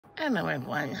Hello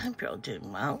everyone, hope you're all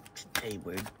doing well. Today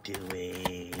we're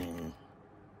doing...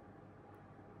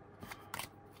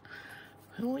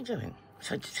 Who are we doing?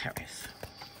 Sagittarius.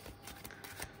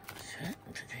 So,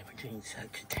 today we're doing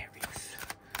Sagittarius.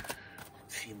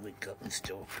 Let's see what we've got in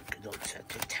store for good old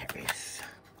Sagittarius.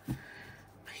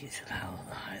 Please allow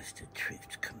the highest of truth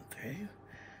to come through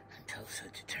and tell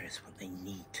Sagittarius what they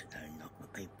need to know, not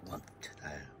what they want to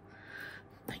know.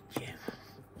 Thank you.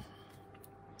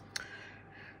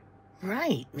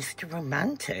 Right, Mr.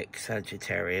 Romantic,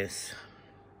 Sagittarius.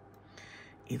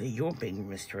 Either you're being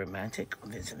Mr. Romantic, or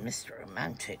there's a Mr.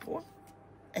 Romantic, or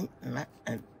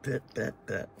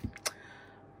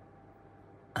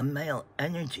a male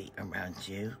energy around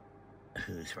you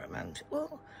who's romantic.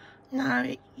 Well, no,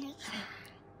 it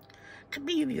could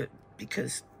be you,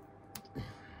 because...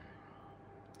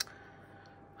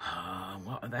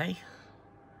 what are they?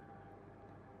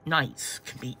 Knights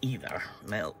can be either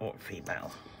male or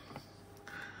female.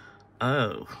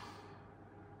 Oh.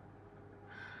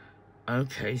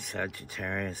 Okay,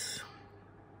 Sagittarius.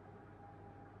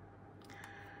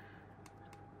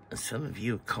 Some of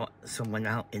you caught someone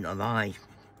out in a lie,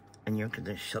 and you're going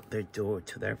to shut their door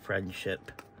to their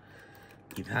friendship.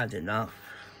 You've had enough.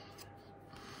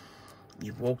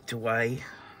 You've walked away.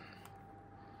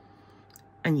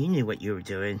 And you knew what you were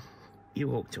doing. You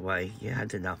walked away. You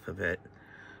had enough of it.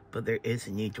 But there is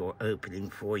a new door opening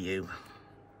for you.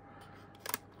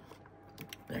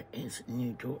 There is a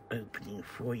new door opening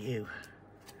for you.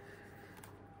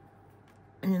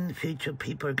 And in the future,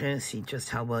 people are going to see just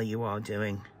how well you are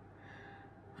doing.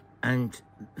 And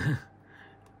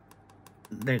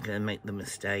they're going to make the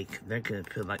mistake. They're going to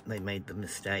feel like they made the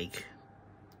mistake.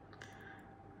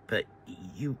 But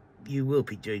you will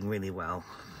be doing really well.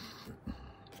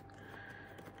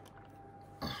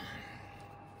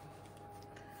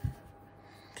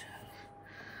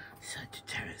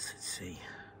 Sagittarius, let's see.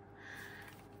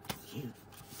 You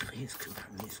please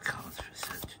confirm these cards for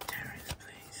Sagittarius,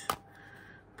 please.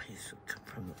 Please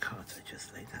confirm the cards I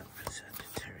just laid out for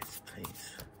Sagittarius,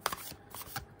 please.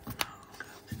 Oh, I'm going to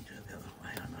have to do it the other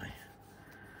way, aren't I?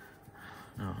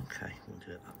 Oh, okay, we'll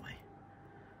do it that way.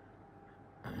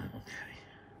 Okay.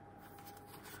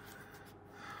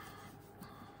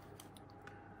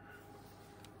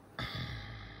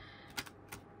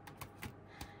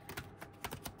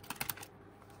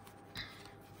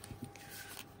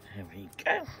 There we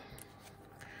go.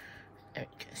 There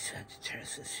we go,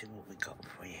 Sagittarius. Let's see what we got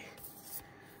for you.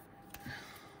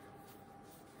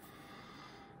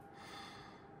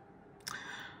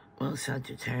 Well,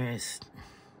 Sagittarius,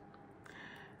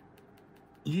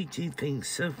 you do things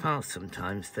so fast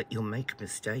sometimes that you'll make a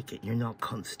mistake and you're not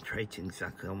concentrating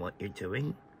exactly on what you're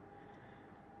doing.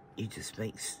 You just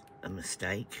make a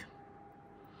mistake.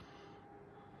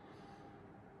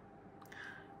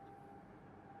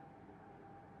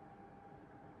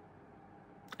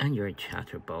 And you're a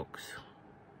chatterbox.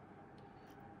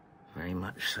 Very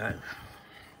much so.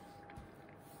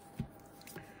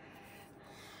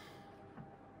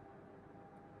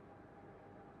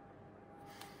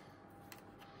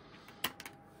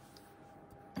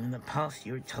 In the past,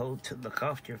 you were told to look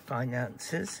after your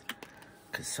finances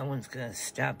because someone's going to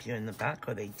stab you in the back,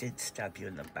 or they did stab you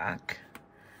in the back.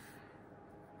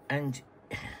 And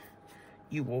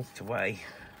you walked away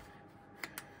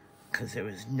because there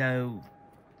was no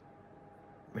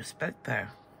respect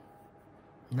there.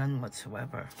 None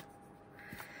whatsoever.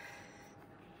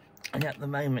 And at the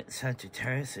moment,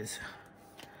 Sagittarius, is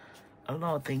a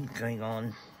lot of things going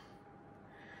on.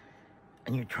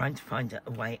 And you're trying to find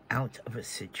a way out of a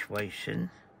situation.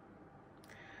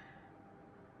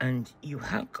 And you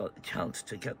have got the chance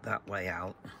to get that way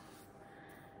out.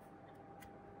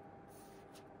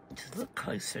 Just look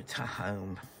closer to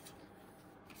home.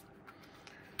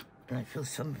 And I feel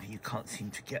some of you can't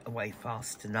seem to get away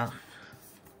fast enough.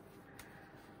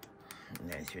 And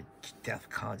there's your death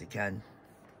card again.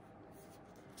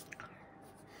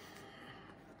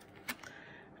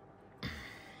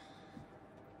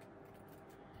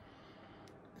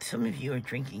 Some of you are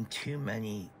drinking too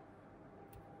many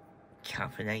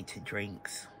caffeinated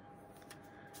drinks.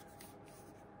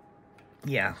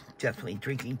 Yeah, definitely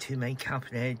drinking too many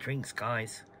caffeinated drinks,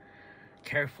 guys.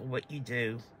 Careful what you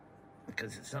do,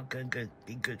 because it's not going to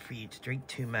be good for you to drink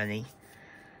too many.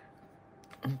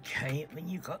 Okay, then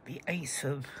you got the Ace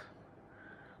of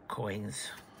Coins,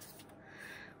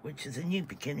 which is a new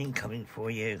beginning coming for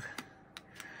you.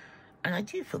 And I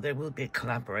do feel there will be a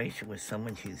collaboration with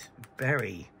someone who's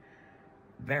very,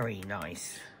 very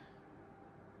nice.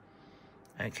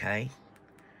 Okay?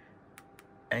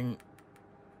 And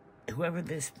whoever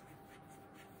this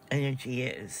energy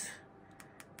is,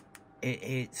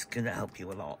 it's going to help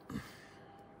you a lot.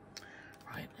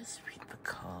 Right, let's read the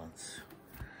cards.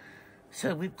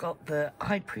 So we've got the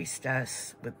High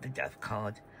Priestess with the Death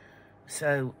card.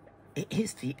 So it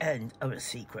is the end of a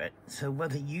secret. So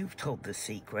whether you've told the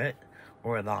secret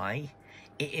or a lie,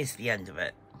 it is the end of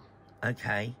it.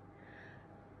 Okay?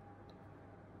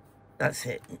 That's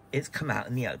it. It's come out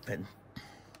in the open.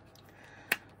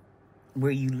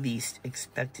 Where you least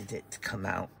expected it to come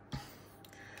out.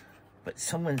 But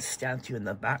someone stabbed you in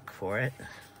the back for it.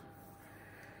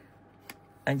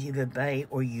 And either they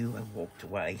or you have walked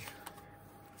away.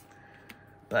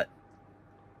 But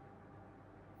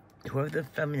whoever the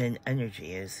feminine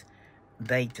energy is,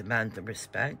 they demand the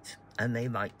respect, and they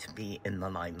like to be in the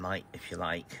limelight, if you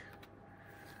like.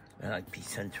 They like to be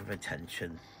center of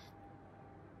attention.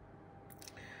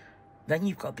 Then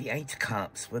you've got the Eight of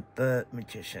Cups with the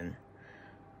Magician.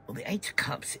 Well, the Eight of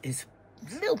Cups is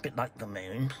a little bit like the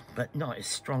moon, but not as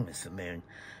strong as the moon.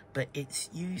 But it's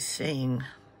you saying,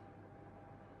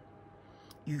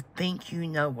 you think you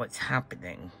know what's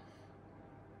happening,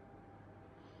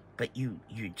 but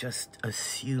you're just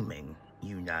assuming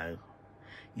you know.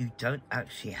 You don't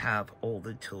actually have all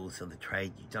the tools of the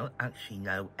trade. You don't actually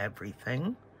know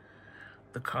everything,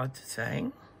 the cards are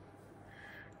saying.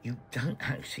 You don't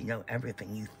actually know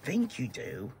everything. You think you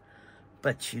do,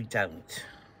 but you don't.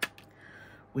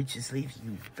 Which is leaving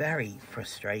you very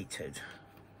frustrated.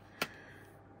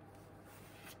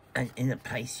 And in a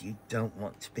place you don't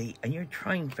want to be. And you're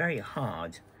trying very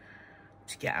hard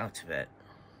to get out of it.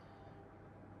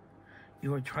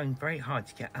 You are trying very hard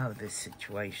to get out of this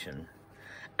situation.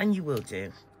 And you will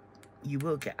do. You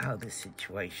will get out of this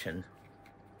situation.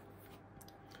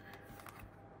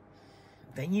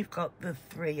 Then you've got the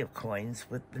Three of Coins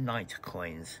with the Knight of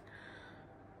Coins.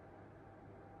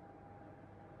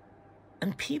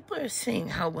 And people are seeing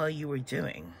how well you were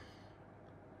doing.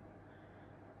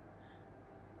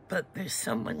 But there's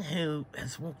someone who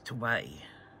has walked away.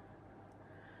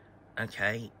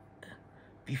 Okay?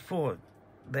 Before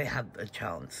they had a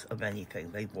chance of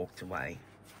anything, they walked away.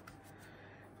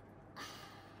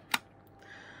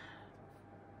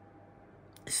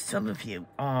 Some of you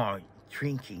are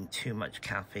drinking too much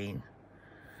caffeine,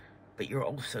 but you're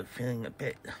also feeling a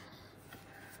bit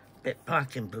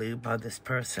black and blue by this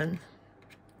person.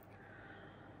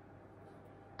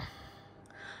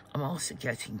 I'm also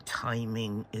getting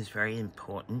timing is very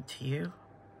important to you.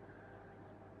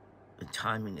 The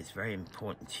timing is very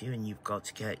important to you, and you've got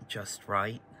to get it just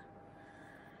right.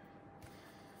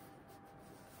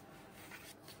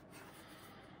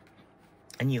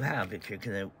 And you have, if you're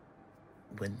going to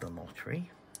win the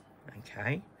lottery.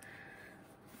 Okay?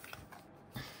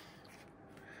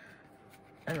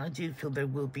 And I do feel there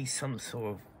will be some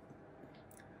sort of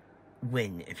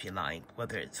win, if you like,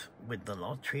 whether it's with the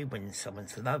lottery, win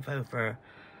someone's love over,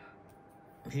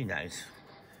 who knows.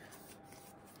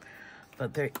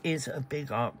 But there is a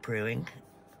big art brewing,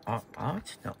 not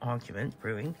argument,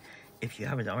 brewing. If you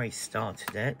haven't already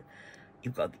started it,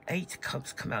 you've got the Eight of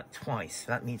Cups come out twice.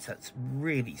 So that means that's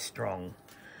really strong.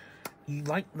 You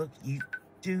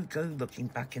do go looking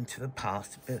back into the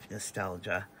past, a bit of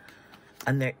nostalgia.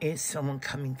 And there is someone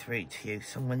coming through to you,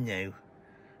 someone new.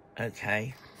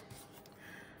 Okay?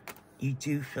 You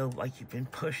do feel like you've been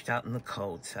pushed out in the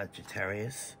cold,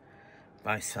 Sagittarius,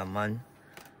 by someone.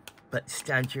 But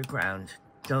stand your ground.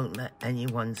 Don't let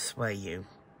anyone sway you.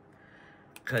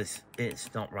 Because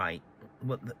it's not right.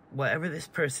 Whatever this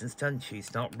person's done to you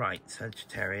is not right,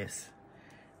 Sagittarius.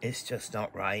 It's just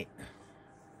not right.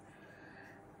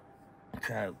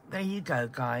 So, there you go,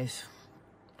 guys.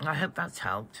 I hope that's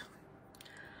helped.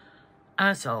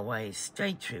 As always,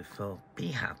 stay truthful, be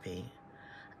happy,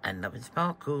 and love and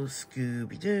sparkles,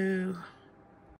 Scooby-Doo.